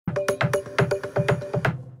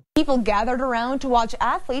People gathered around to watch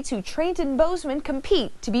athletes who trained in Bozeman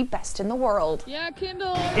compete to be best in the world. Yeah,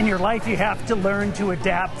 Kendall. In your life, you have to learn to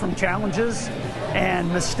adapt from challenges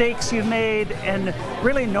and mistakes you've made, and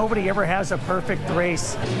really nobody ever has a perfect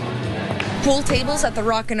race. Pool tables at the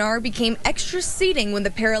Rock and R became extra seating when the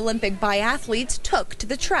Paralympic biathletes took to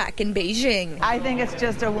the track in Beijing. I think it's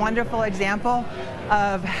just a wonderful example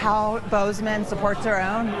of how Bozeman supports our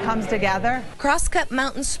own, comes together. Crosscut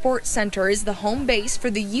Mountain Sports Center is the home base for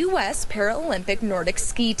the U.S. Paralympic Nordic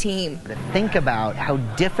ski team. Think about how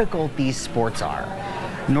difficult these sports are.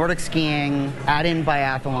 Nordic skiing, add in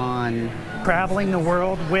biathlon. Traveling the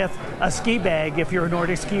world with a ski bag, if you're a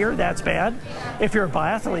Nordic skier, that's bad. If you're a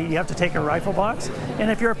biathlete, you have to take a rifle box. And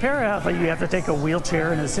if you're a paraathlete, you have to take a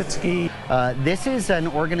wheelchair and a sit ski. This is an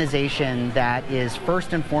organization that is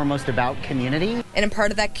first and foremost about community. And a part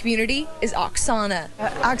of that community is Oksana.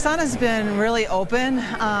 Oksana's been really open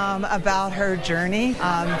about her journey.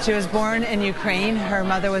 She was born in Ukraine. Her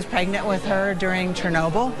mother was pregnant with her during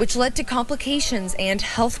Chernobyl, which led to complications and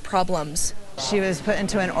health problems. She was put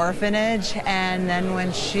into an orphanage, and then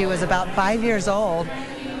when she was about 5 years old,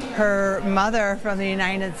 her mother from the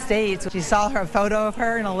United States, she saw her photo of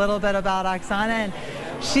her and a little bit about Oksana, and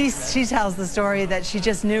she tells the story that she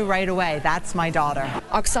just knew right away, that's my daughter.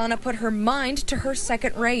 Oksana put her mind to her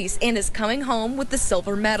second race and is coming home with the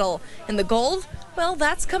silver medal. And the gold, well,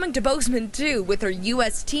 that's coming to Bozeman too with her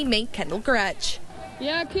U.S. teammate Kendall Gretsch.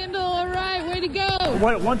 Yeah, Kendall, all right, way to go.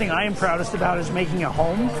 One thing I am proudest about is making a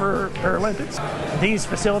home for Paralympics. These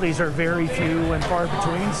facilities are very few and far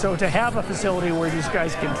between, so to have a facility where these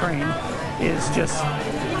guys can train is just,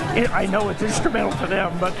 I know it's instrumental for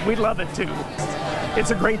them, but we love it too. It's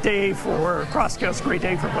a great day for Crosscut, a great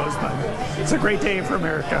day for Bozeman. It's a great day for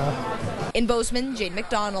America. In Bozeman, Jane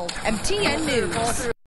McDonald, MTN News.